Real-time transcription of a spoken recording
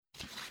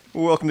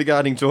Welcome to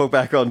Gardening Talk,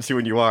 back on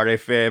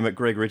 2NURFM.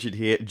 Greg Richard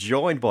here,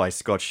 joined by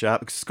Scott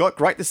Sharp. Scott,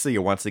 great to see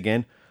you once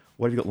again.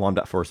 What have you got lined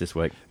up for us this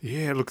week?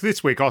 Yeah, look,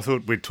 this week I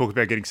thought we'd talk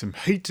about getting some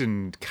heat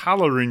and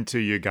colour into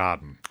your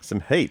garden.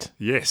 Some heat?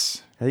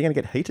 Yes. How are you going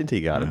to get heat into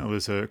your garden? Well,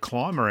 there's a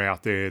climber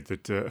out there,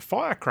 a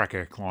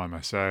firecracker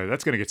climber, so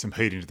that's going to get some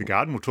heat into the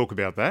garden. We'll talk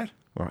about that.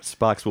 All right,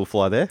 sparks will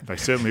fly there. They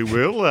certainly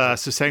will.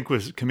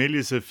 Sasanqua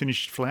camellias have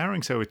finished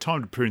flowering, so it's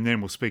time to prune them.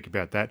 We'll speak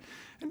about that.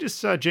 And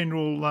just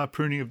general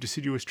pruning of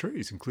deciduous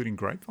trees, including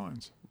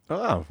grapevines.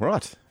 Oh,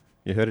 right.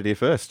 You heard it here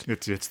first.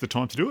 It's the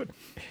time to do it.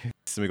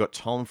 So we've got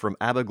Tom from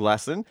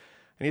Aberglasslyn, and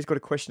he's got a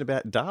question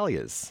about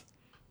dahlias.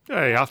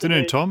 Hey,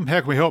 afternoon, Tom.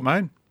 How can we help,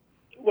 mate?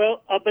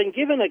 Well, I've been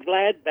given a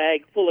glad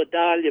bag full of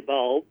dahlia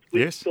bulbs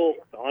with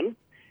stalks on.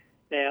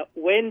 Now,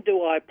 when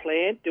do I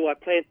plant? Do I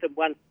plant them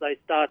once they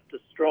start to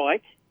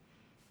strike?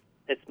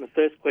 That's my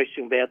first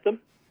question about them.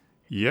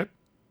 Yep.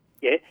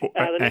 Yeah.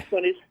 The next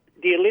one is,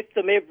 do you lift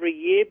them every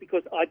year?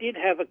 Because I did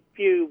have a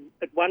few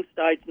at one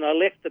stage and I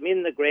left them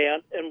in the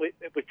ground, and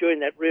it was during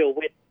that real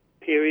wet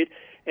period,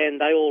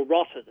 and they all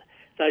rotted.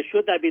 So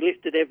should they be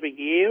lifted every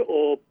year,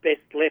 or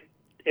best left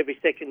every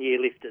second year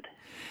lifted?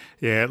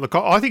 Yeah, look,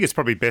 I think it's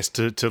probably best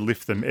to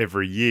lift them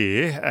every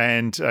year,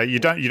 and you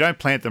don't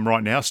plant them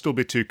right now. Still a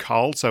bit too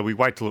cold, so we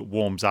wait till it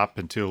warms up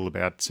until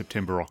about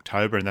September,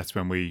 October, and that's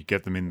when we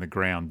get them in the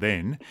ground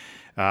then.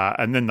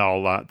 And then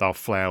they'll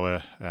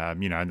flower,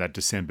 in that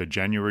December,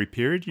 January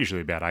period,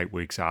 usually about 8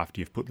 weeks after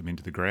you've put them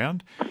into the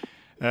ground.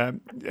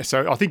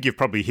 So I think you've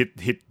probably hit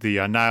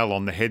the nail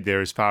on the head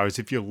there, as far as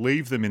if you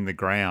leave them in the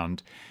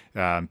ground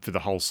for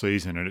the whole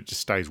season and it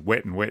just stays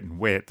wet and wet and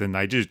wet, then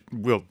they'll just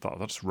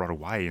rot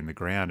away in the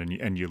ground,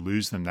 and you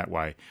lose them that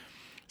way.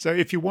 So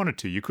if you wanted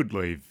to, you could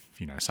leave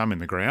some in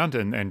the ground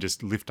and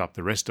just lift up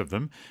the rest of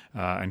them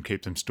and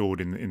keep them stored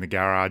in the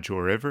garage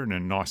or wherever in a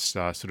nice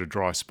sort of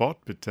dry spot.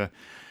 But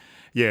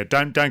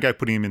don't go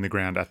putting them in the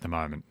ground at the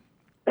moment.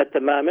 At the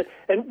moment.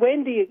 And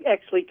when do you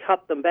actually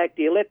cut them back?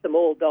 Do you let them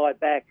all die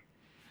back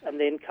and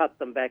then cut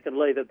them back and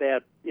leave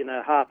about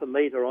half a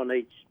metre on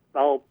each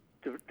bulb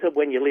to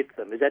when you lift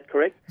them? Is that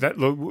correct?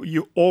 Look,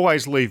 you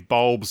always leave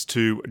bulbs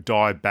to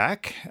die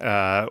back,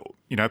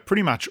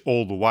 pretty much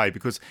all the way,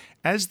 because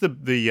as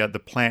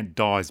the plant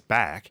dies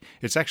back,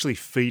 it's actually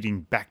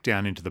feeding back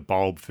down into the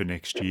bulb for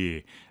next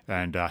year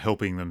and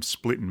helping them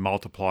split and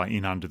multiply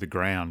in under the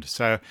ground.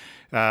 So,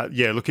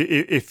 look,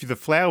 if the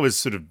flower's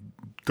sort of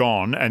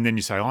gone and then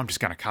you say, I'm just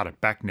going to cut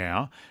it back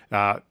now,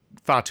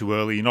 far too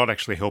early. You're not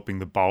actually helping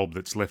the bulb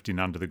that's left in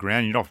under the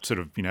ground. You're not sort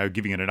of,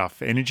 giving it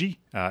enough energy.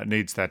 It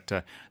needs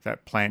that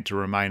plant to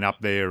remain up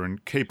there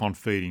and keep on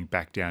feeding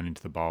back down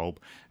into the bulb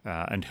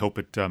and help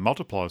it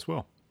multiply as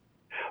well.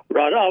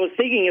 Right. I was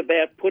thinking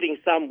about putting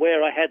some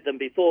where I had them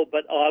before,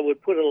 but I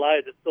would put a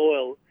load of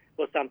soil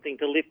or something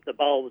to lift the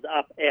bulbs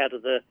up out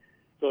of the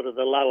sort of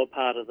the lower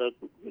part of the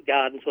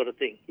garden sort of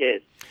thing,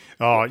 yes.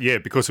 Oh, yeah,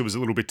 because it was a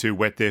little bit too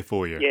wet there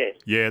for you. Yes.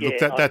 Yeah,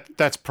 look,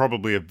 that's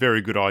probably a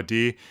very good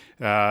idea.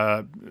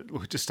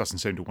 It just doesn't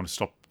seem to want to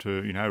stop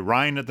to,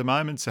 rain at the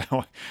moment. So,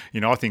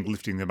 I think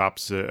lifting them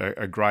up's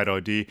a great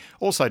idea.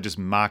 Also, just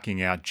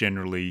marking out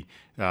generally,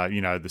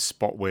 the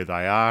spot where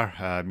they are.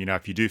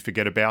 If you do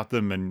forget about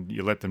them and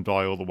you let them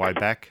die all the way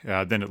back,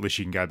 then at least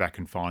you can go back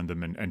and find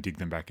them and dig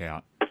them back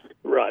out.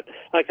 Right.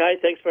 Okay,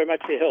 thanks very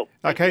much for your help.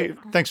 Okay,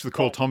 thanks for the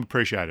call, Tom.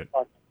 Appreciate it.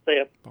 Bye. See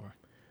you. Bye.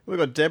 We've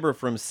got Deborah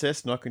from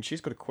Cessnock, and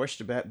she's got a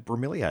question about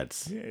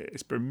bromeliads.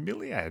 Yes,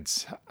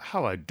 bromeliads.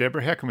 Hello,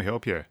 Deborah. How can we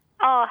help you?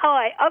 Oh,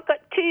 hi. I've got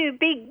two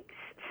big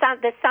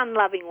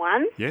sun-loving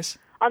ones Yes.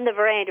 on the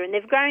veranda, and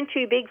they've grown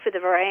too big for the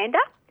veranda.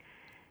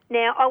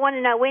 Now, I want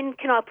to know, when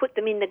can I put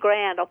them in the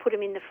ground? I'll put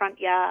them in the front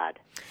yard.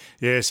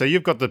 Yeah, so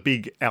you've got the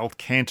big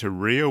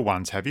Alcantarilla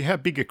ones, have you? How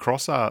big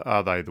across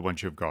are they, the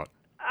ones you've got?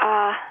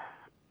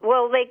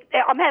 Well,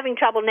 I'm having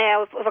trouble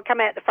now. If I come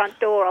out the front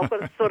door, I've got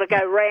to sort of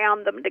go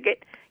round them to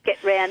get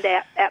round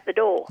out the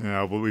door.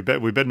 Yeah, well, we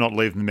better not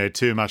leave them there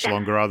too much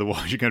longer,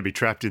 otherwise you're going to be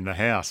trapped in the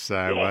house.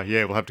 So,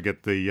 we'll have to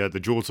get the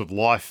jaws of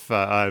life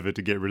over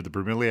to get rid of the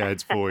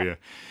bromeliads for you.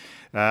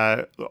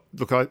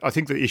 Look, I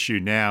think the issue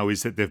now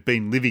is that they've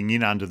been living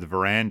in under the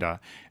veranda,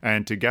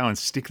 and to go and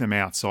stick them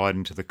outside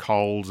into the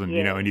coals and,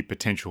 any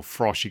potential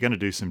frost, you're going to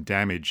do some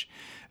damage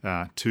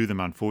to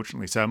them,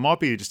 unfortunately. So it might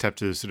be you just have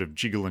to sort of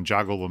jiggle and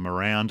juggle them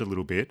around a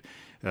little bit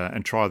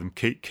and try them,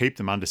 keep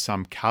them under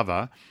some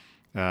cover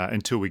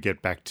until we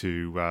get back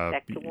to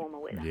warmer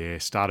weather. Yeah,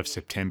 start of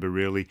September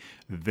really.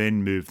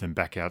 Then move them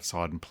back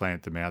outside and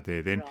plant them out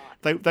there. Then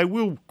they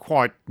will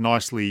quite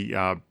nicely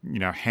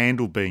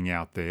handle being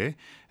out there.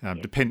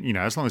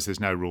 As long as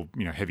there's no real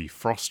heavy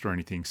frost or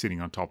anything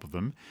sitting on top of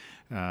them.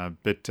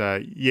 Look,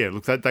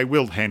 they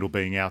will handle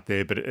being out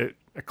there, but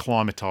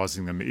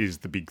acclimatising them is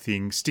the big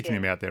thing. Sticking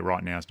them out there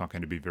right now is not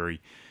going to be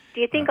very.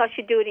 Do you think I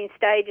should do it in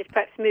stages,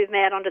 perhaps move them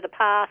out onto the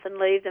path and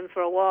leave them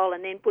for a while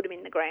and then put them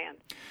in the ground?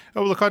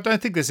 Oh, look, I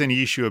don't think there's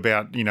any issue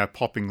about,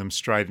 popping them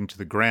straight into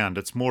the ground.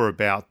 It's more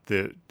about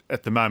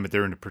at the moment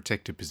they're in a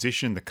protected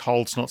position. The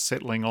cold's not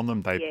settling on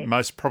them. They're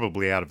most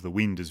probably out of the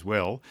wind as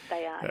well.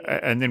 They are.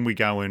 And then we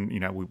go and,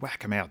 we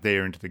whack them out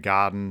there into the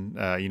garden.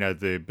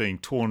 They're being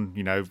torn,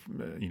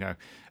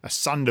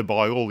 asunder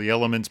by all the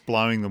elements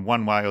blowing them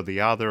one way or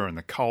the other and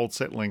the cold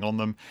settling on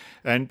them.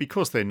 And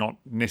because they're not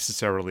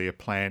necessarily a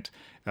plant,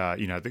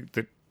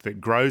 that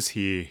grows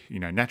here,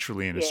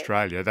 naturally in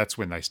Australia, that's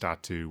when they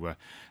start to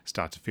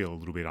feel a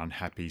little bit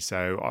unhappy.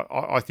 So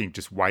I think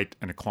just wait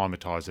and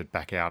acclimatise it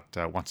back out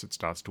once it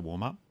starts to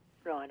warm up.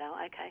 Righto,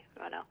 okay,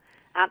 righto.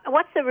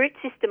 What's the root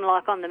system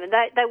like on them? And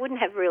they wouldn't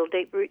have real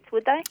deep roots,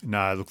 would they?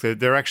 No, look,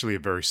 they're actually a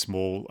very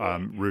small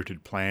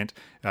rooted plant.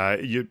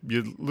 Your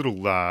little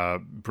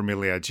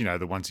bromeliads,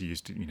 the ones you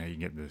used to, you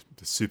get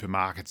the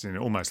supermarkets and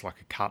almost like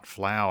a cut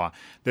flower.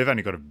 They've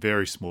only got a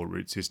very small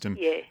root system.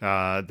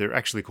 Yeah. They're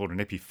actually called an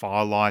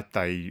epiphyllite.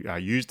 They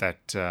use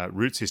that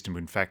root system to,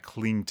 in fact,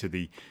 cling to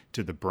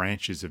the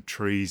branches of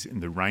trees in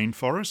the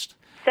rainforest.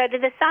 So do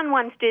the sun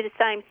ones do the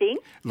same thing?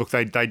 Look,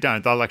 they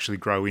don't. They'll actually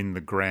grow in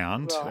the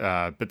ground,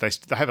 right. But they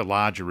have a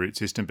larger root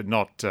system, but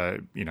not,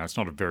 it's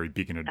not a very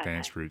big and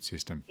advanced root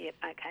system. Yep,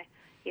 okay.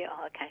 Yeah,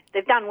 okay.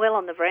 They've done well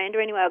on the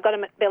veranda anyway. I got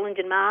them at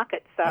Bellingen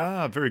Market.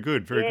 So. Very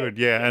good, very good.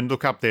 Yeah, and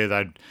look up there,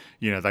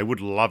 they would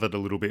love it a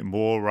little bit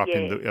more up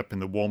in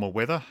the warmer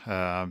weather.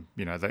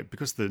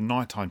 Because the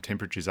nighttime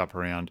temperatures up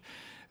around.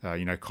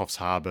 Coffs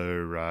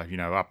Harbour,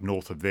 up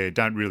north of there,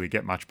 don't really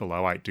get much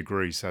below 8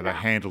 degrees, so they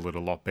handle it a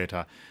lot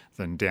better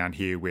than down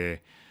here where,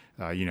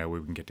 where we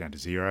can get down to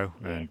 0,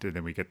 and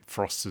then we get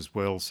frosts as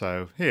well.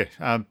 So,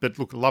 but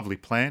look, a lovely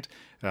plant,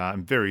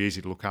 and very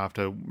easy to look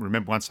after.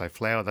 Remember, once they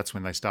flower, that's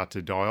when they start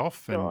to die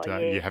off, and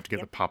you have to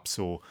get the pups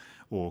or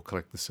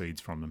collect the seeds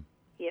from them.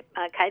 Yep,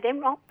 okay then,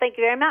 Rob, thank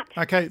you very much.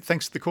 Okay,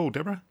 thanks for the call,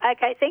 Deborah.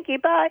 Okay, thank you,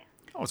 bye.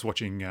 I was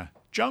watching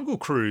Jungle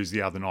Cruise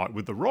the other night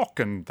with The Rock,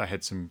 and they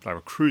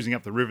were cruising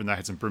up the river, and they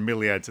had some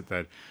bromeliads that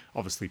they'd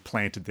obviously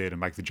planted there to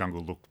make the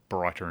jungle look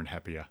brighter and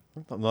happier.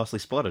 Nicely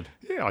spotted.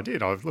 Yeah, I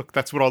did.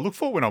 That's what I look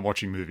for when I'm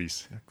watching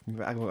movies.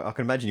 I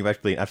can imagine you're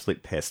actually an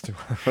absolute pest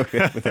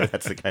if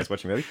that's the case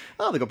watching movies.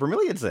 Oh, they've got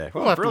bromeliads there.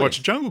 We'll have to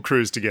watch Jungle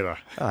Cruise together.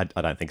 I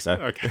don't think so.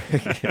 Okay.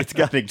 It's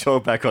Gardening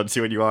Talk back on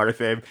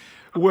 2NURFM.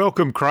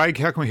 Welcome, Craig.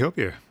 How can we help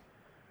you?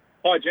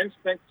 Hi, gents.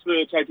 Thanks for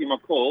taking my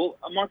call.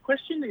 My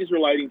question is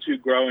relating to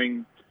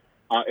growing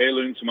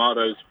heirloom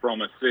tomatoes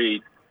from a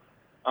seed.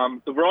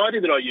 The variety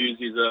that I use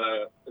is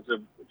a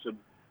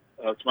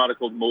tomato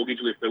called Mortgage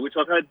Lifter, which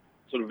I've had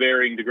sort of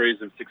varying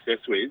degrees of success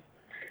with.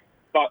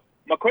 But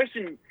my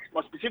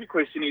specific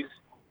question is,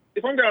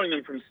 if I'm growing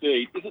them from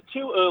seed, is it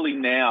too early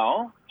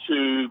now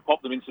to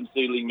pop them in some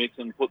seedling mix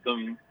and put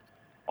them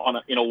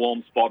in a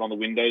warm spot on the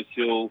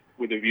windowsill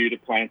with a view to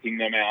planting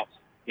them out?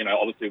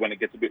 Obviously when it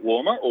gets a bit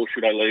warmer, or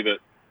should I leave it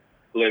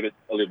a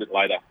little bit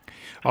later?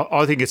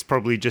 I think it's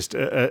probably just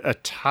a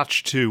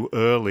touch too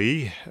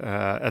early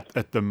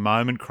at the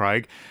moment,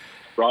 Craig.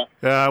 Right.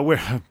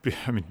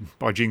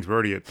 By jinx, we're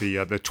already at the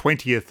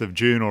 20th of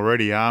June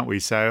already, aren't we?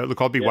 So, look,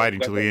 I'll be waiting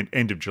till the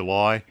end of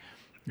July,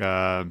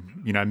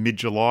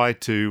 mid-July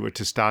to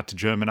start to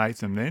germinate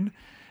them then.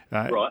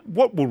 Right.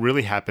 What will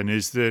really happen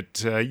is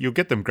that you'll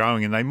get them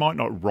growing and they might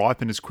not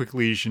ripen as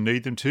quickly as you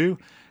need them to.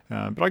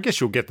 But I guess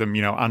you'll get them,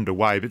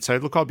 underway. But so,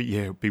 look, I'll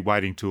be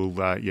waiting till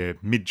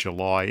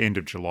mid-July, end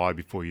of July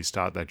before you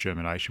start that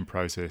germination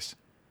process.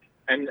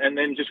 And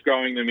then just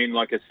growing them in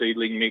like a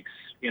seedling mix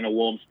in a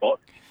warm spot.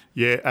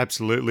 Yeah,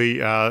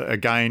 absolutely.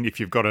 Again, if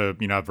you've got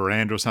a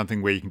veranda or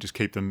something where you can just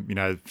keep them,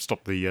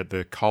 stop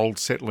the cold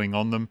settling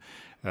on them.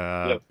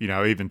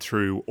 Even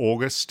through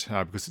August,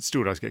 because it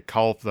still does get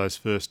cold for those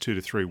first 2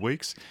 to 3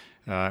 weeks,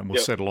 and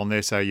we'll settle on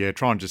there. So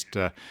try and just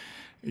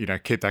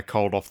keep that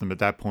cold off them at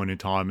that point in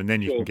time, and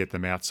then you can get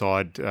them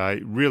outside.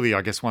 Really,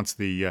 I guess once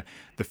the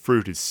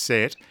fruit is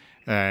set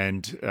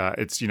and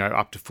it's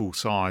up to full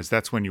size,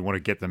 that's when you want to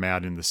get them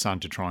out in the sun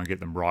to try and get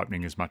them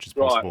ripening as much as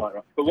possible.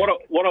 Right. But what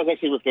I was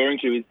actually referring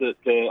to is that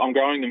I'm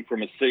growing them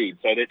from a seed,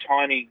 so they're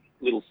tiny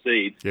little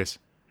seeds. Yes.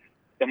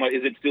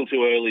 Is it still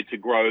too early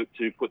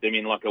to put them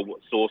in like a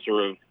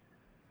saucer of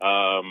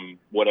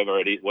whatever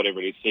it is,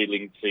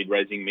 seed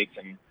raising mix,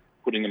 and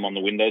putting them on the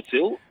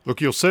windowsill?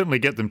 Look, you'll certainly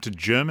get them to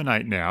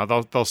germinate now.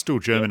 They'll still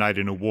germinate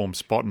in a warm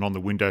spot and on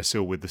the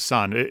windowsill with the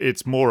sun.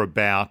 It's more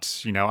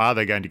about, are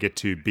they going to get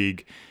too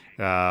big,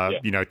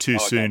 too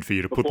soon for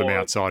you to put them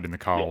outside in the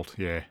cold?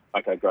 Yeah.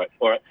 Okay, great.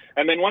 All right.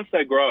 And then once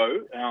they grow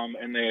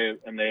and they're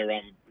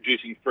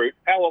producing fruit,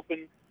 how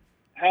often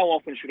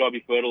should I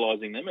be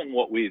fertilising them, and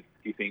what with,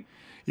 do you think?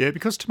 Yeah,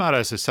 because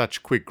tomatoes are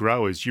such quick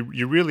growers,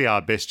 you really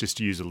are best just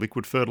to use a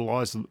liquid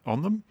fertiliser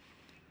on them.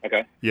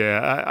 Okay.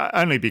 Yeah,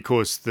 only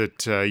because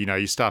that,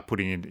 you start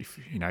putting in,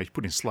 you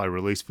put in slow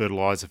release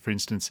fertiliser, for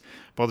instance,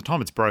 by the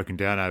time it's broken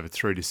down over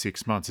 3 to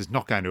 6 months, it's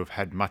not going to have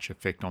had much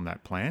effect on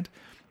that plant.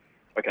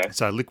 Okay.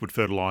 So liquid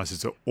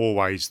fertilisers are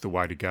always the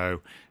way to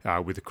go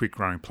with a quick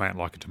growing plant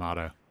like a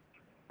tomato.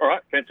 All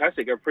right,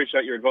 fantastic. I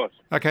appreciate your advice.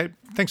 Okay,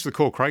 thanks for the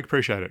call, Craig.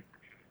 Appreciate it.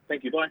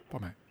 Thank you. Bye. Bye,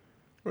 mate.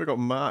 We've got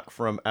Mark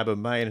from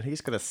Abermain, and he's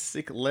got a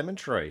sick lemon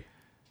tree.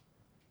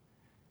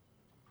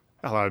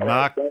 Hello,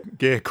 Mark.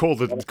 Yeah, call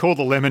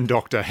the lemon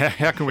doctor.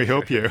 How can we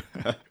help you?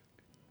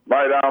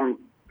 Mate,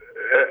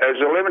 has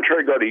the lemon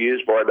tree got a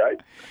use by date?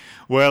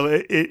 Well,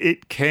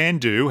 it can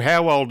do.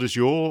 How old is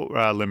your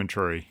lemon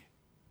tree?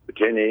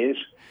 10 years.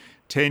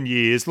 10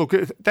 years. Look,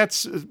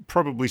 that's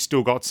probably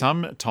still got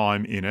some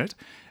time in it.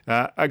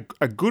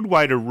 A good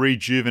way to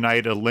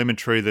rejuvenate a lemon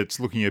tree that's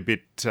looking a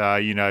bit,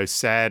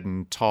 sad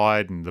and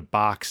tired and the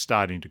bark's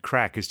starting to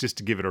crack is just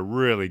to give it a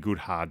really good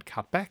hard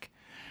cutback.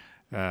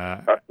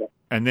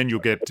 And then you'll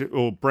get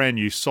all brand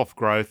new soft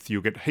growth.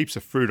 You'll get heaps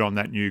of fruit on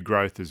that new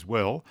growth as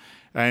well.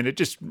 And it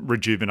just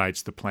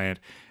rejuvenates the plant.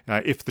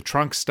 If the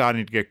trunk's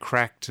starting to get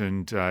cracked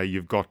and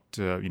you've got,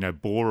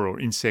 borer or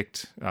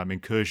insect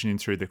incursion in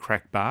through the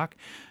cracked bark,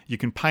 you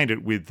can paint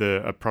it with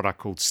a product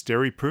called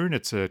Steri-Prune.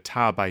 It's a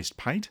tar-based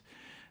paint.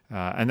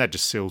 And that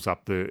just seals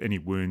up any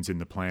wounds in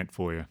the plant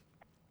for you.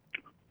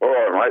 All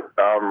right,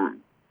 mate.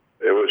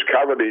 It was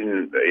covered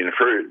in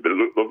fruit, but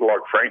it looked like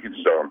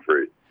Frankenstein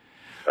fruit.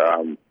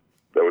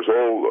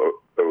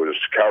 It was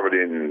covered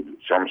in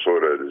some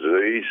sort of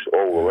disease,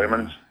 all the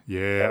lemons.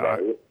 Yeah.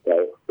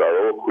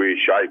 They're all queer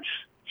shapes.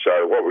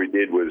 So what we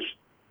did was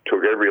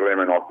took every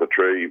lemon off the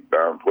tree,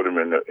 put them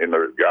in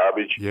the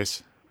garbage.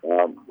 Yes.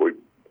 My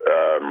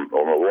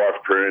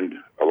wife pruned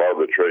a lot of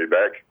the tree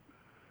back.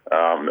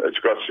 It's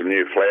got some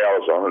new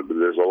flowers on it, but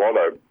there's a lot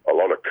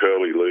of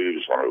curly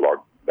leaves on it, like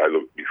they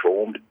look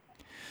deformed.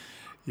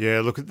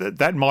 Yeah, look,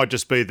 that might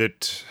just be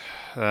that,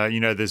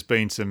 there's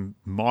been some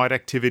mite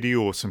activity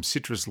or some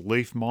citrus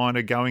leaf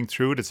miner going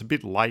through it. It's a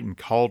bit late and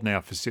cold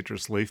now for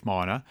citrus leaf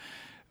miner.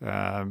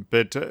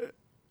 But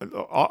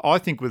I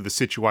think with a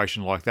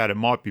situation like that, it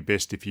might be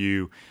best if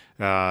you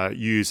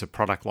use a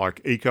product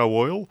like Eco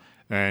Oil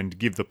and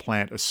give the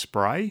plant a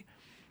spray.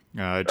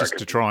 Just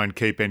to try and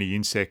keep any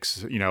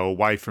insects,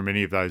 away from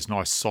any of those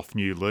nice soft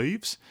new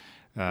leaves.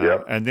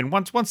 And then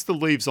once the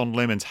leaves on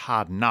lemons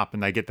harden up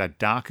and they get that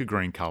darker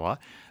green colour,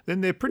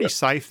 then they're pretty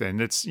safe then.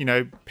 It's,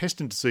 pest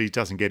and disease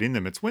doesn't get in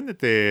them. It's when that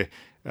they're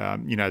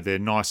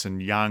nice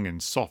and young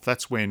and soft.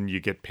 That's when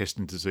you get pest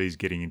and disease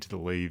getting into the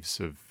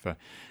leaves of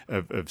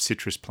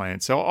citrus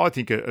plants. So I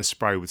think a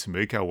spray with some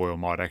Eco Oil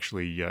might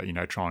actually,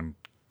 try and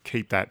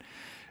keep that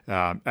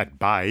at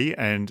bay,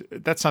 and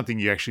that's something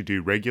you actually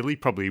do regularly,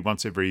 probably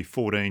once every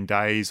 14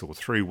 days or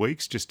 3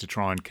 weeks, just to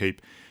try and keep,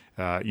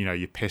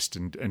 your pest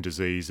and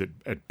disease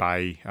at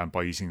bay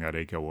by using that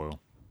Eco Oil.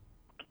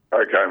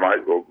 Okay,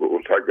 mate.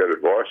 We'll take that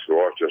advice. The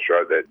wife just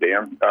wrote that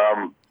down.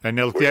 And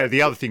now,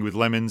 the other thing with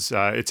lemons,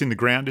 it's in the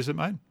ground, is it,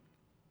 mate?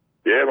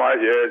 Yeah, mate.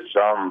 Yeah, it's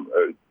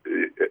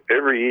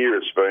every year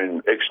it's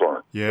been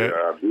excellent.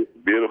 Yeah,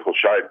 beautiful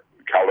shape,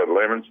 coloured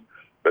lemons.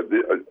 But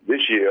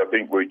this year, I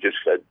think we just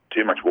had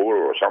too much water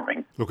or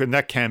something. Look, and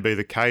that can be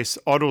the case.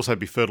 I'd also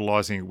be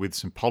fertilising it with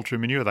some poultry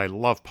manure. They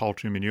love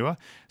poultry manure.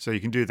 So you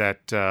can do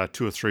that 2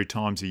 or 3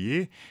 times a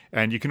year.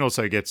 And you can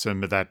also get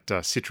some of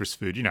that citrus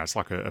food. It's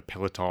like a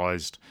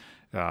pelletised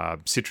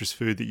citrus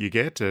food that you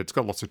get. It's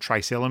got lots of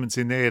trace elements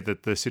in there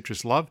that the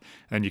citrus love.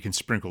 And you can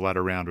sprinkle that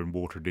around and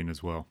water it in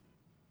as well.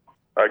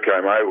 Okay,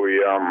 mate.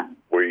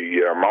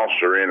 We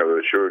mulcher in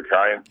the sugar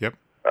cane. Yep.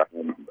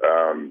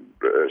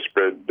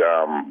 Spread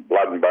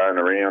blood and bone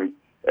around,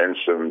 and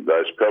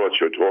those pellets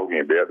you're talking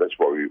about. That's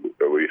what we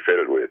fed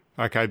it with.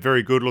 Okay,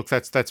 very good. Look,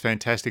 that's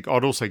fantastic.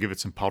 I'd also give it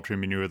some poultry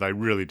manure. They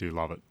really do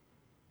love it.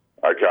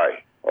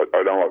 Okay,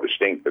 I don't like the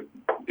stink, but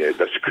yeah,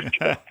 that's good.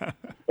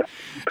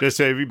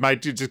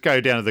 Mate, just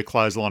go down to the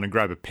clothesline and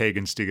grab a peg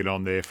and stick it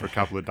on there for a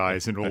couple of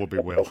days, and all will be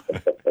well.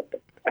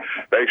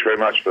 Thanks very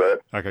much for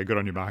that. Okay, good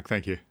on you, Mark.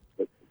 Thank you.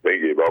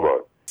 Thank you. Bye bye.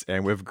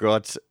 And we've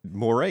got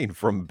Maureen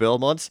from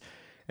Belmont.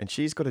 And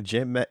she's got a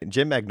gem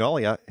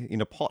magnolia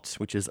in a pot,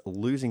 which is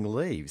losing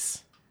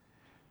leaves.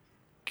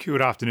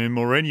 Good afternoon,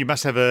 Maureen. You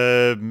must have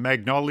a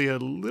magnolia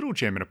little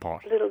gem in a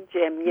pot. Little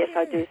gem, yes,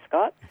 I do,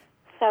 Scott.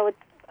 So it's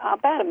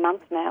about a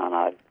month now, and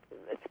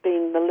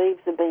the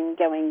leaves have been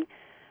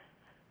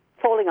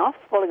falling off,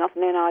 and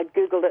then I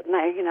Googled it, and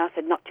I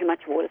said not too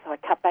much water, so I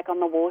cut back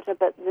on the water,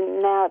 but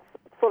now it's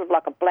sort of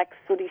like a black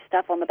sooty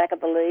stuff on the back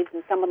of the leaves,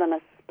 and some of them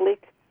are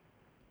split.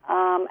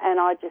 And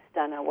I just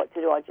don't know what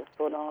to do. I just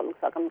thought, it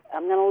looks like I'm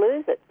going to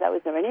lose it. So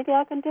is there anything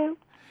I can do?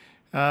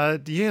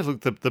 Yeah,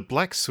 look, the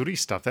black sooty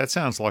stuff, that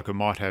sounds like it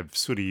might have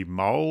sooty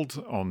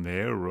mould on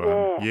there.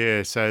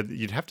 Yeah, so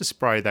you'd have to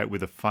spray that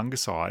with a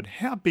fungicide.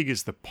 How big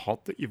is the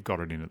pot that you've got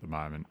it in at the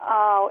moment?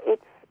 Oh,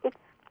 it's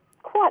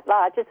quite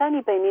large. It's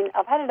only been in,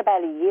 I've had it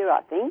about a year,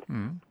 I think.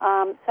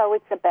 So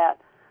it's about,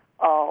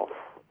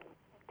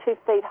 2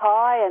 feet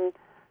high, and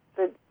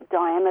the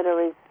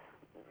diameter is,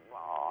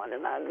 I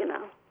don't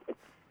know,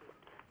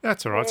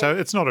 That's all right. So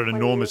it's not an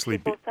enormously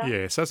big.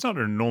 Yeah, so it's not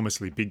an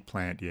enormously big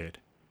plant yet.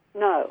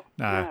 No.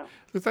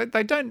 Look,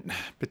 they don't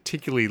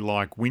particularly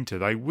like winter.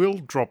 They will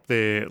drop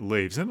their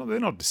leaves. They're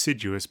not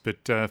deciduous,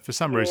 but for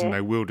some reason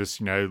they will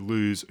just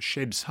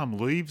shed some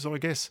leaves, I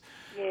guess.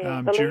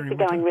 Yeah, the leaves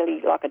are going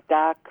really like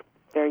a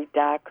very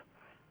dark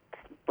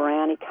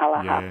browny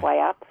colour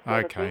halfway up.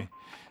 Okay.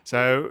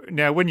 So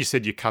now, when you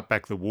said you cut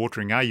back the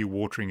watering, are you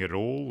watering at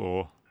all,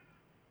 or?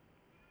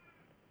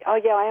 Oh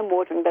yeah, I am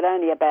watering, but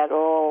only about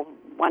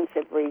once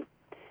every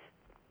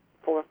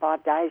 4 or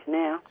 5 days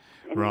now.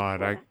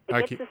 Right.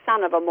 It gets the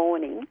sun of a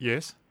morning.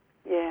 Yes.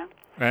 Yeah.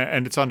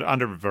 And it's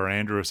under a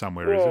veranda or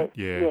somewhere, yes, is it?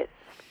 Yeah. Yes.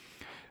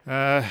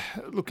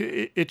 Look,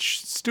 it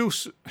still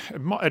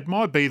it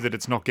might be that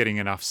it's not getting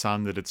enough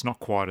sun, that it's not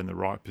quite in the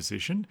right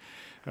position.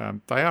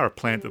 They are a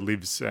plant that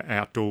lives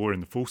outdoor in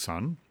the full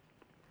sun.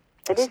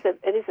 It is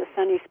a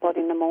sunny spot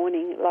in the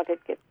morning. Like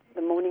it gets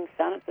the morning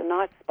sun. It's a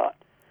nice spot.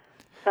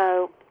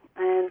 So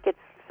and gets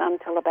sun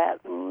till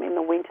about in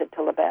the winter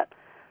till about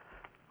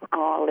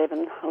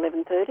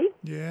 11:30.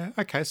 Yeah,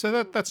 okay,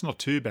 so that's not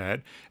too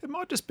bad. It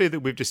might just be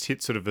that we've just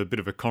hit sort of a bit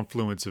of a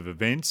confluence of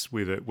events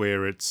with it,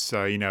 where it's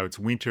it's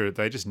winter.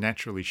 They just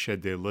naturally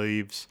shed their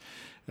leaves.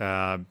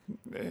 It's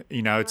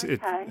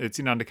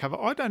in undercover.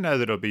 I don't know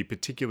that I'd be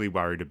particularly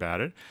worried about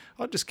it.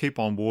 I'd just keep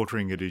on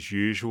watering it as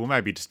usual,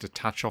 maybe just a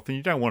touch off. And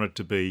you don't want it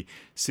to be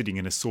sitting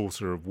in a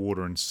saucer of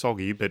water and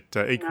soggy, but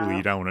equally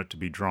you don't want it to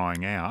be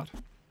drying out.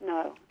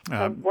 No.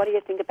 So what do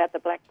you think about the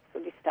black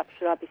sooty stuff?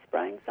 Should I be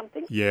spraying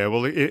something? Yeah,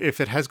 well, if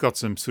it has got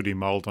some sooty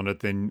mould on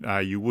it, then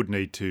you would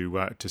need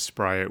to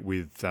spray it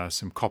with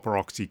some copper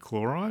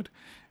oxychloride.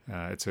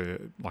 It's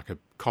like a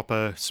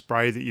copper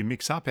spray that you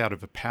mix up out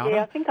of a powder.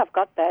 Yeah, I think I've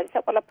got that. Is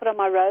that what I put on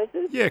my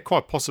roses? Yeah,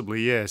 quite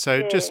possibly, yeah.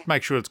 So just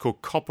make sure it's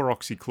called copper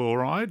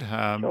oxychloride.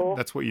 Sure.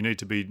 That's what you need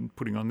to be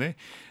putting on there.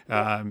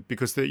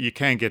 Because you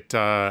can get,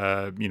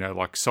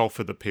 like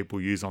sulphur that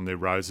people use on their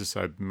roses,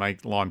 so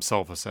make lime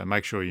sulphur. So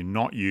make sure you're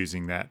not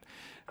using that.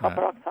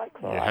 Copper oxychloride.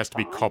 Yeah, it has to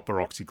be copper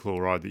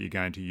oxychloride that you're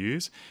going to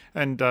use.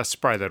 And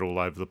spray that all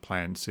over the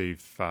plant, see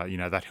if,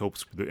 that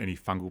helps with any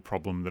fungal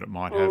problem that it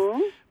might have.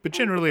 Mm-hmm. But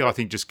generally, I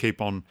think just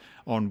keep on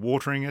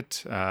watering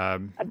it. A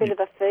bit of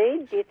a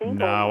feed, do you think?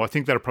 No, I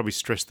think that'll probably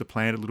stress the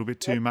plant a little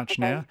bit too much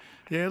now.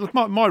 Yeah, look,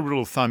 my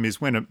rule of thumb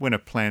is when a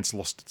plant's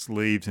lost its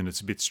leaves and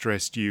it's a bit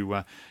stressed,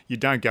 you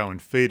don't go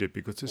and feed it,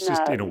 because it's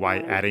just in a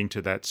way adding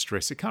to that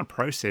stress. It can't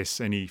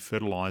process any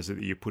fertiliser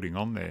that you're putting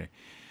on there.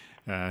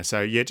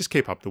 Just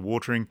keep up the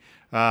watering.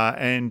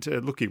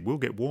 Look, it will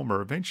get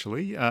warmer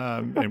eventually,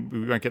 and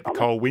we won't get the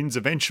cold winds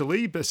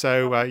eventually, but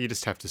you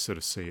just have to sort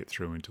of see it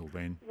through until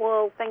then.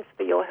 Well, thanks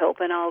for your help,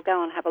 and I'll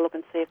go and have a look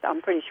and see if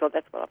I'm pretty sure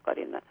that's what I've got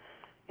in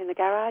the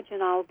garage,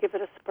 and I'll give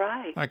it a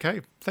spray.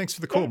 Okay, thanks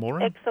for the call,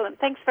 Maureen. Excellent.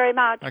 Thanks very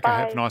much. Okay,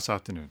 bye. have a nice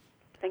afternoon.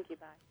 Thank you,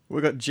 bye.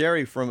 We've got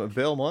Jerry from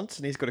Belmont,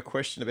 and he's got a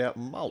question about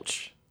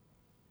mulch.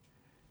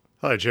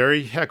 Hello,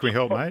 Jerry. How can we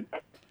help, mate?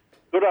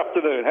 Good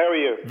afternoon. How are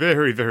you?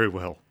 Very, very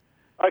well.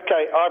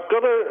 Okay,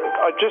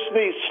 I just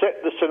need to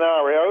set the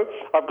scenario.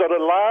 I've got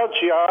a large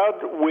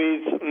yard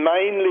with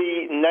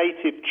mainly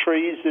native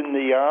trees in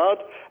the yard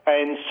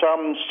and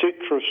some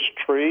citrus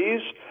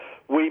trees.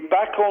 We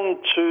back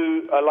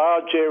onto a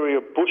large area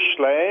of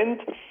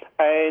bushland,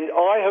 and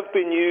I have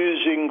been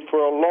using for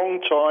a long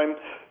time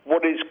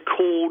what is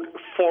called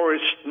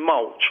forest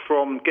mulch.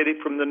 Get it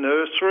from the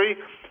nursery,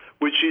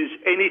 which is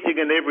anything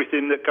and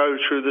everything that goes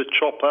through the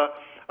chopper.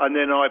 And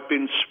then I've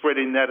been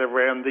spreading that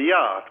around the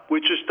yard,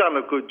 which has done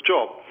a good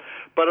job.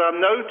 But I've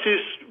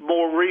noticed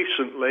more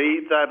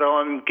recently that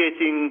I'm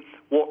getting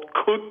what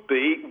could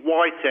be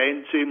white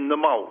ants in the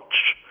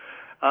mulch.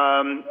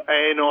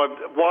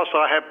 Whilst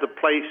I have the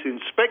place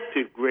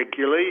inspected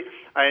regularly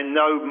and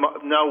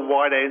no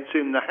white ants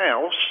in the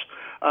house,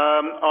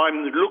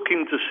 I'm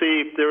looking to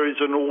see if there is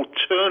an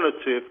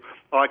alternative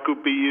I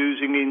could be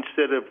using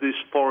instead of this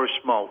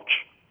forest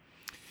mulch.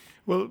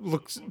 Well,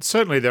 look,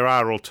 certainly there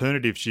are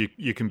alternatives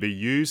you can be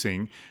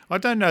using. I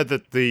don't know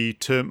that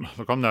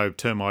I'm no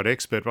termite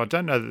expert, but I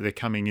don't know that they're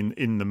coming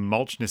in the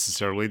mulch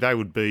necessarily. They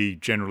would be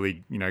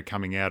generally,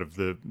 coming out of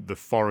the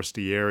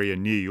foresty area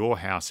near your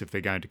house if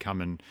they're going to come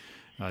and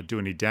do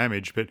any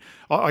damage. But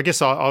I guess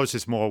I was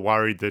just more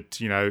worried that,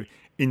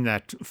 in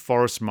that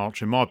forest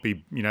mulch, it might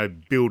be,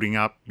 building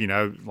up,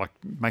 like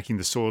making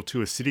the soil too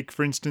acidic,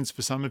 for instance,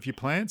 for some of your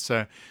plants.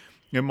 So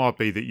it might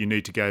be that you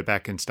need to go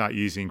back and start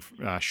using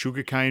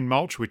sugarcane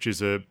mulch, which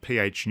is a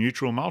pH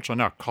neutral mulch. I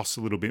know it costs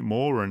a little bit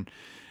more, and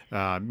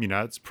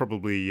it's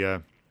probably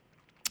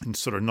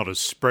sort of not as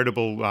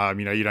spreadable.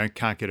 You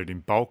can't get it in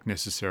bulk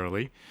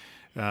necessarily,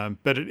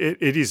 but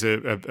it is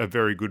a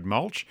very good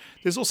mulch.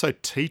 There's also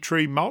tea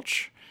tree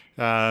mulch,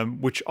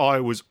 which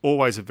I was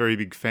always a very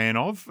big fan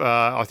of.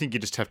 I think you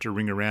just have to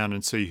ring around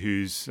and see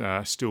who's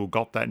still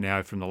got that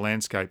now from the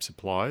landscape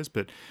suppliers.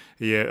 But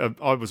yeah,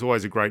 I was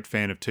always a great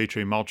fan of tea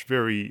tree mulch.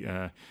 Very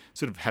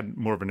sort of had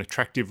more of an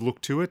attractive look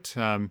to it,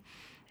 and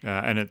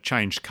it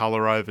changed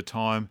colour over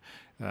time.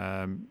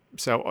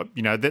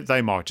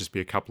 They might just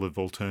be a couple of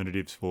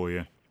alternatives for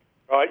you.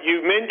 Right,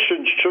 you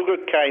mentioned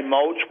sugarcane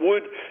mulch.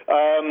 Would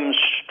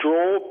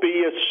straw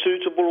be a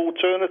suitable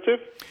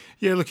alternative?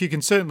 Yeah, look, you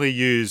can certainly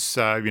use,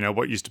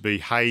 what used to be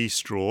hay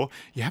straw.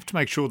 You have to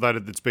make sure that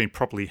it's been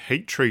properly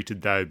heat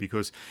treated, though,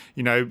 because,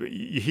 you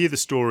hear the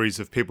stories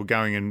of people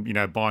going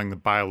and, buying the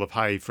bale of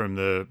hay from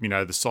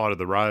the side of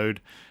the road,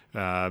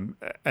 and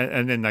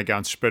then they go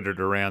and spread it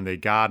around their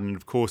garden. And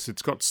of course,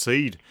 it's got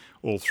seed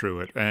all through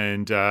it,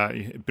 and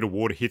a bit of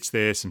water hits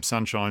there, some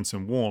sunshine,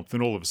 some warmth,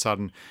 and all of a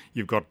sudden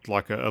you've got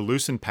like a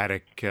lucerne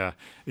paddock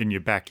in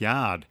your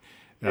backyard.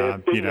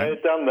 Been there,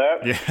 done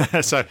that.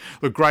 Yeah, so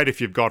look, great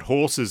if you've got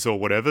horses or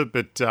whatever,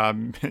 but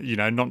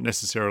not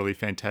necessarily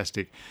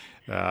fantastic.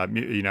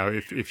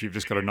 If you've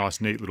just got a nice,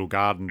 neat little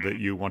garden that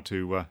you want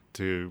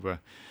to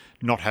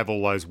not have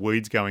all those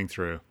weeds going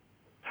through.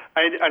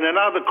 And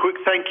another quick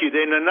thank you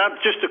then.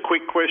 Just a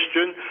quick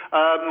question.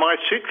 My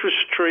citrus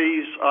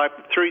trees, I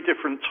have 3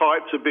 different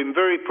types, have been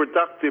very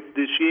productive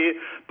this year,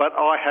 but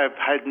I have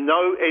had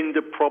no end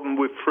of problem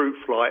with fruit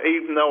fly,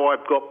 even though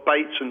I've got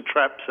baits and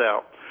traps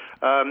out.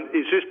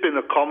 Has this been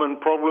a common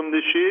problem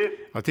this year?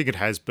 I think it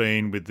has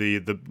been with the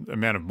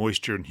amount of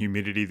moisture and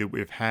humidity that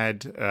we've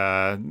had.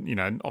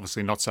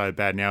 Obviously not so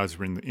bad now as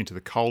we're into the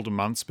colder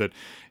months, but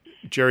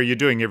Jerry, you're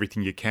doing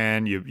everything you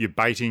can. You're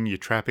baiting, you're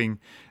trapping.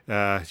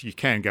 You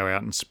can go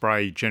out and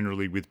spray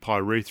generally with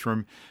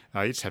pyrethrum.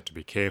 You just have to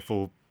be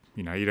careful.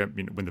 You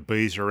don't when the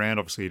bees are around.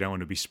 Obviously, you don't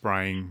want to be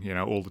spraying,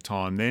 all the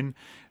time. Then,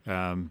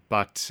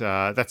 but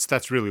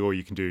that's really all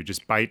you can do.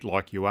 Just bait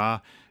like you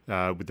are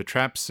with the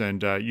traps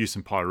and use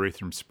some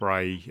pyrethrum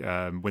spray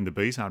when the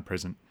bees aren't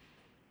present.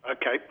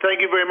 Okay. Thank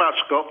you very much,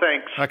 Scott.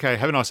 Thanks. Okay.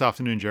 Have a nice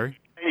afternoon, Jerry.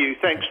 And you.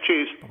 Thanks. Okay.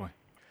 Cheers. Bye-bye.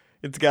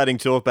 It's Gardening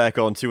Talk back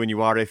on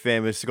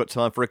 2NURFM. We've got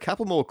time for a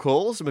couple more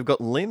calls, and we've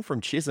got Lynn from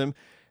Chisholm,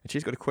 and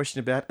she's got a question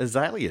about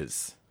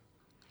azaleas.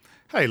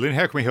 Hey, Lynn,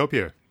 how can we help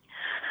you?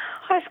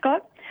 Hi,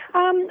 Scott.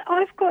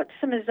 I've got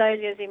some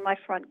azaleas in my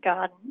front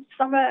garden.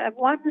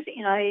 One's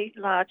in a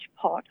large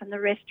pot, and the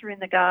rest are in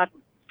the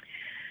garden.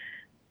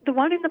 The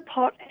one in the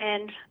pot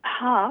and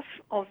half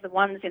of the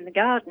ones in the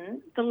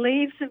garden, the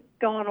leaves have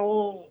gone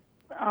all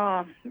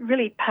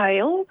really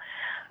pale.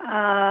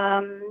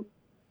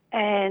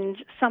 And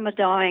some are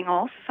dying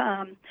off.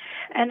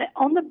 And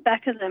on the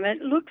back of them,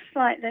 it looks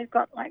like they've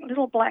got like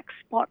little black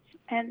spots.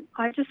 And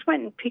I just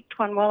went and picked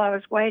one while I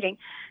was waiting.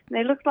 And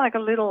they looked like a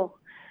little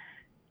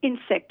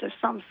insect of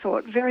some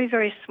sort, very,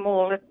 very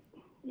small.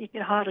 You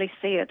could hardly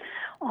see it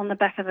on the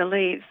back of the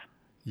leaves.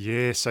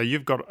 Yeah, so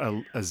you've got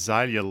a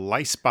azalea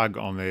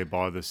lacebug on there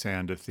by the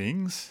sound of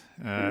things.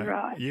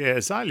 Right. Yeah,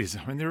 azaleas,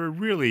 they're a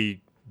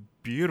really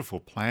beautiful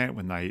plant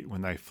when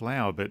they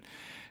flower, but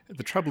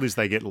the trouble is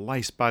they get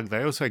lacebug.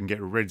 They also can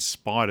get red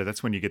spider.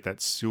 That's when you get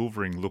that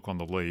silvering look on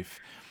the leaf.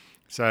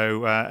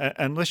 So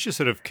unless you're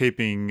sort of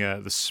keeping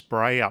the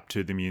spray up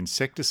to them, the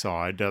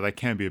insecticide, they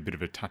can be a bit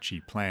of a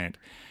touchy plant.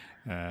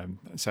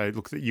 So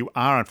look, you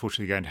are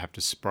unfortunately going to have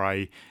to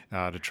spray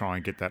to try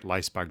and get that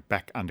lacebug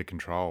back under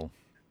control.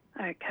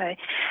 Okay.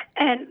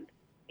 And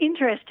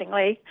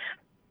interestingly,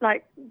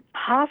 like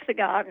half the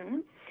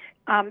garden,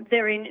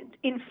 they're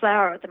in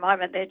flower at the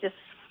moment. They're just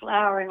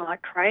flowering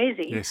like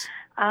crazy. Yes.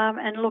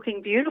 And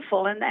looking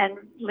beautiful and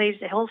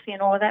leaves are healthy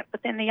and all of that.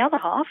 But then the other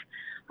half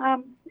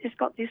has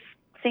got this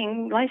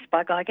thing,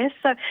 lacebug, I guess.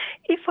 So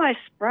if I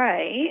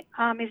spray,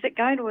 is it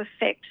going to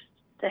affect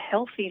the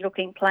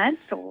healthy-looking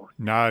plants? Or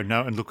No.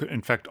 And look,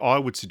 in fact, I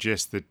would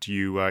suggest that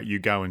you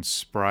go and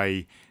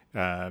spray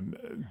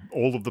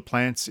all of the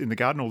plants in the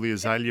garden, all the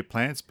azalea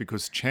plants,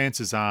 because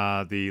chances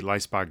are the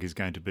lacebug is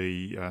going to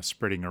be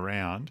spreading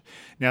around.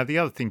 Now, the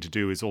other thing to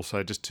do is also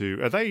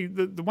are they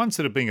the ones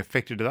that are being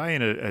affected, are they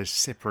in a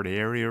separate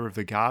area of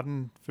the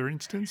garden, for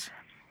instance?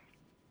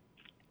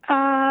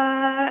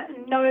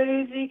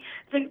 No,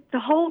 the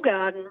whole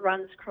garden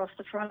runs across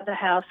the front of the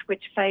house,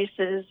 which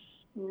faces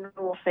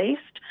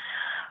northeast.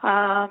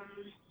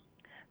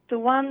 The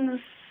ones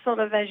sort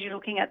of as you're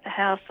looking at the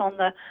house on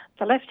the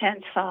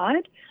left-hand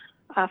side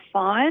are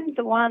fine.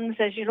 The ones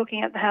as you're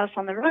looking at the house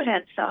on the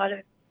right-hand side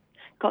have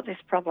got this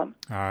problem.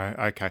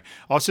 Okay.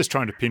 I was just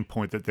trying to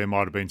pinpoint that there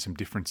might have been some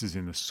differences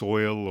in the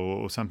soil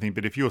or something,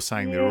 but if you're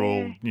saying they're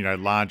all,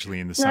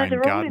 largely in the same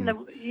garden.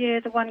 All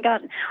in the one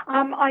garden.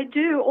 I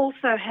do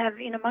also have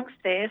in amongst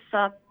there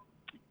some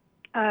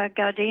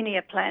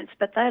gardenia plants,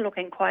 but they're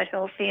looking quite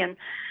healthy and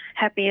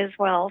happy as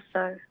well.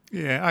 So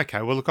yeah,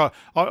 okay. Well, look,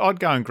 I'd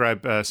go and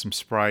grab some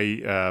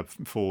spray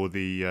for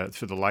the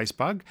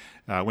lacebug.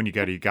 When you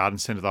go to your garden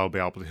centre, they'll be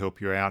able to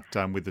help you out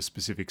with the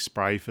specific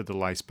spray for the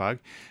lacebug.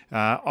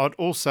 I'd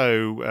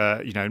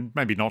also,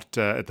 maybe not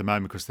at the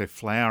moment because they're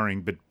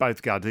flowering, but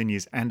both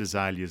gardenias and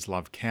azaleas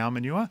love cow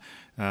manure.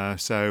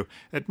 So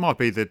it might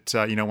be that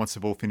once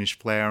they've all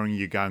finished flowering,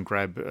 you go and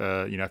grab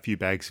a few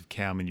bags of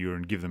cow manure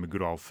and give them a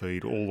good old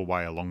feed all the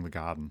way along the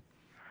garden.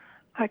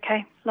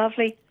 Okay,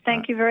 lovely.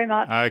 Thank you very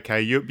much.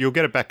 Okay, you'll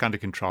get it back under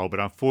control,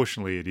 but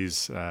unfortunately it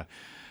is, a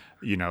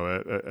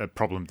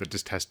problem that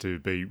just has to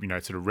be,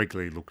 sort of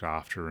regularly looked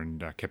after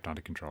and kept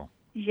under control.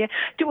 Yeah.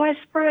 Do I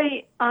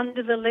spray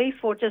under the leaf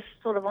or just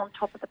sort of on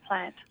top of the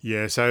plant?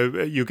 Yeah, so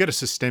you'll get a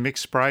systemic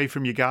spray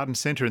from your garden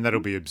centre and that'll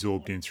be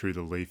absorbed in through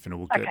the leaf and it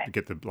will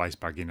get the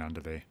lacebug in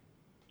under there.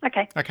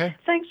 Okay. Okay.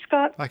 Thanks,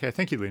 Scott. Okay,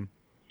 thank you, Lynn.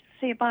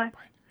 See you, bye.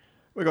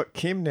 We've got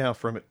Kim now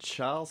from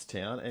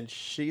Charlestown, and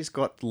she's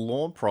got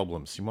lawn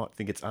problems. You might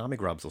think it's army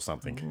grubs or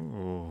something.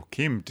 Oh,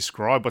 Kim,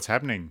 describe what's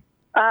happening.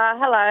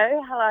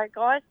 Hello,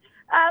 guys.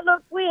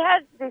 Look, we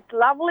had this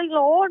lovely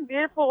lawn,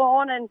 beautiful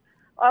lawn, and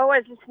I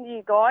always listen to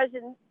you guys,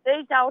 and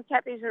these old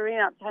chappies are in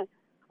up saying,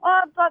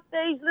 I've got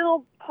these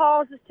little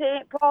piles of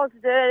dirt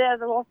out of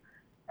the lawn.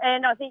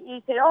 And I think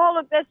you said, oh,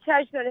 look, that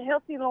shows you've got a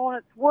healthy lawn,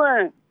 it's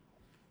worms.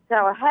 So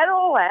I had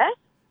all that.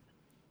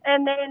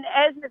 And then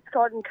as it's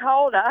gotten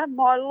colder,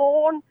 my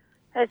lawn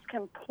has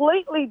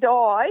completely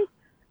died.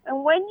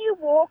 And when you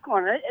walk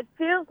on it, it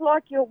feels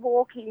like you're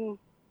walking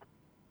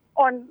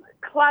on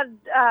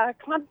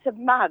clumps of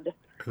mud.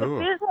 Ooh.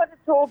 It feels like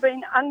it's all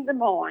been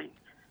undermined.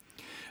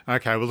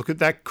 Okay, well, look,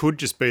 that could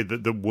just be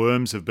that the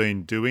worms have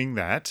been doing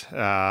that,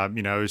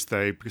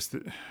 because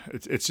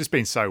it's just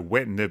been so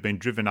wet and they've been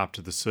driven up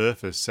to the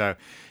surface. So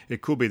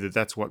it could be that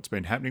that's what's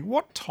been happening.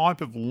 What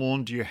type of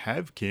lawn do you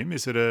have, Kim?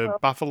 Is it a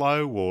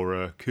buffalo or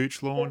a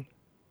cooch lawn?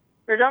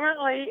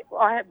 Predominantly,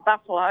 I have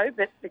buffalo,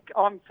 but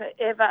I'm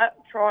forever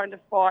trying to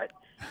fight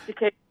to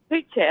keep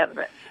pooch out of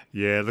it.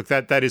 Yeah, look,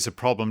 that is a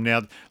problem.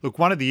 Now, look,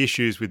 one of the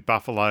issues with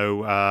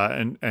buffalo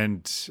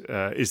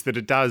is that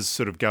it does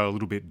sort of go a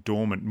little bit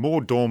dormant,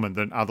 more dormant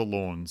than other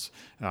lawns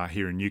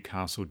here in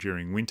Newcastle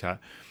during winter.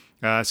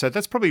 So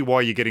that's probably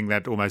why you're getting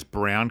that almost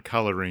brown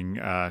colouring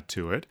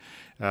to it.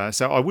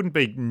 So I wouldn't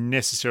be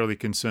necessarily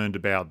concerned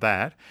about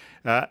that.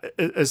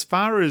 As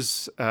far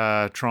as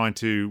trying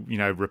to,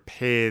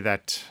 repair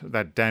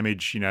that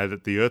damage,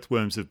 that the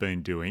earthworms have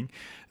been doing,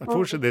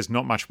 unfortunately, there's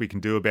not much we can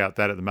do about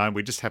that at the moment.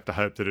 We just have to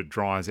hope that it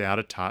dries out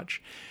a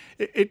touch.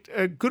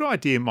 A good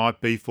idea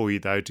might be for you,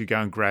 though, to go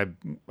and grab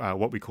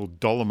what we call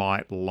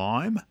dolomite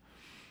lime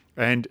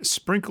and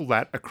sprinkle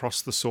that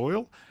across the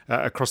soil,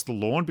 across the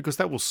lawn, because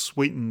that will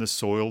sweeten the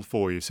soil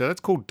for you. So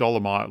that's called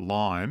dolomite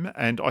lime,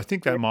 and I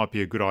think that might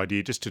be a good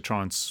idea just to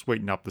try and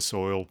sweeten up the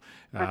soil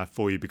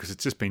for you, because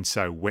it's just been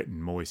so wet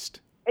and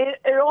moist. It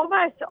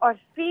almost, I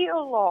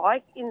feel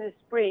like in the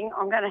spring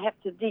I'm going to have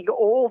to dig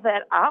all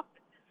that up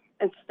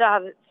and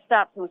start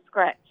from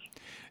scratch.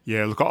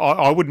 Yeah, look,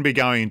 I wouldn't be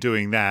going and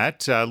doing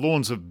that.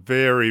 Lawn's a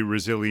very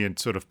resilient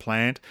sort of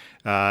plant.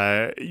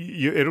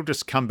 It'll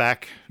just come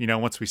back,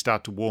 once we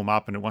start to warm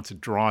up and once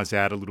it dries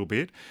out a little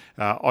bit.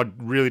 I'd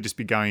really just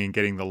be going and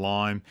getting the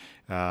lime.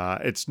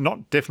 It's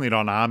definitely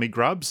not army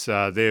grubs.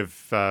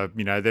 They've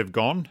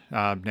gone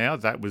now.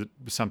 That was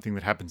something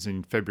that happens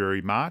in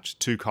February, March.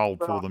 Too cold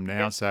for them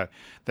now, so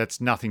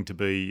that's nothing to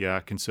be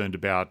concerned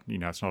about.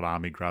 It's not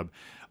army grub.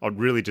 I'd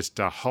really just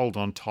hold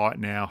on tight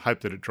now,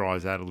 hope that it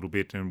dries out a little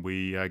bit and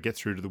we get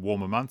through to the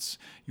warmer months.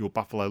 Your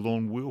buffalo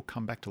lawn will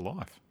come back to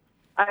life.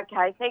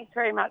 Okay, thanks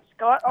very much,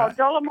 Scott.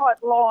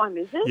 Dolomite lime,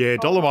 is it? Yeah,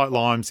 dolomite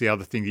lime's the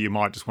other thing that you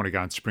might just want to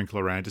go and sprinkle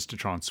around just to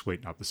try and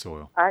sweeten up the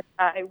soil.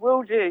 Okay,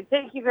 will do.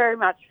 Thank you very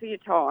much for your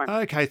time.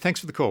 Okay,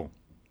 thanks for the call.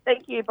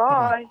 Thank you,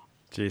 bye.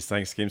 Cheers,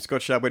 thanks, Kim.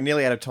 Scott Sharp, we're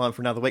nearly out of time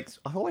for another week.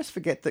 I always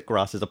forget that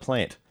grass is a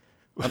plant.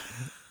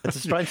 It's a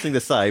strange thing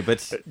to say,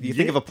 but you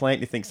think of a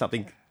plant, you think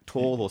something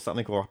tall or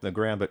something or up in the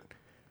ground, but I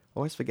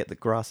always forget that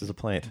grass is a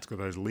plant. It's got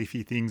those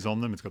leafy things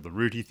on them. It's got the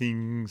rooty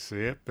things.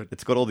 Yeah, but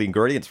it's got all the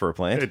ingredients for a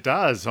plant. It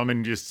does. I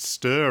mean, just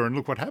stir and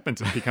look what happens.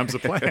 It becomes a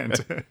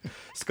plant.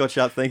 Scott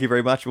Sharp, thank you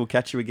very much. We'll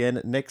catch you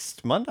again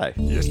next Monday.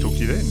 Yes, talk to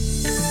you then.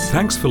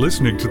 Thanks for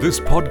listening to this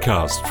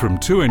podcast from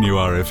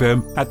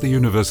 2NURFM at the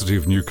University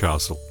of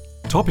Newcastle.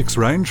 Topics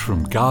range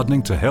from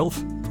gardening to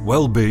health,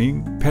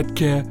 well-being, pet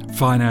care,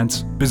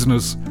 finance,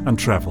 business and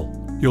travel.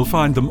 You'll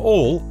find them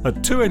all at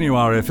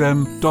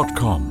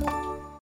 2NURFM.com.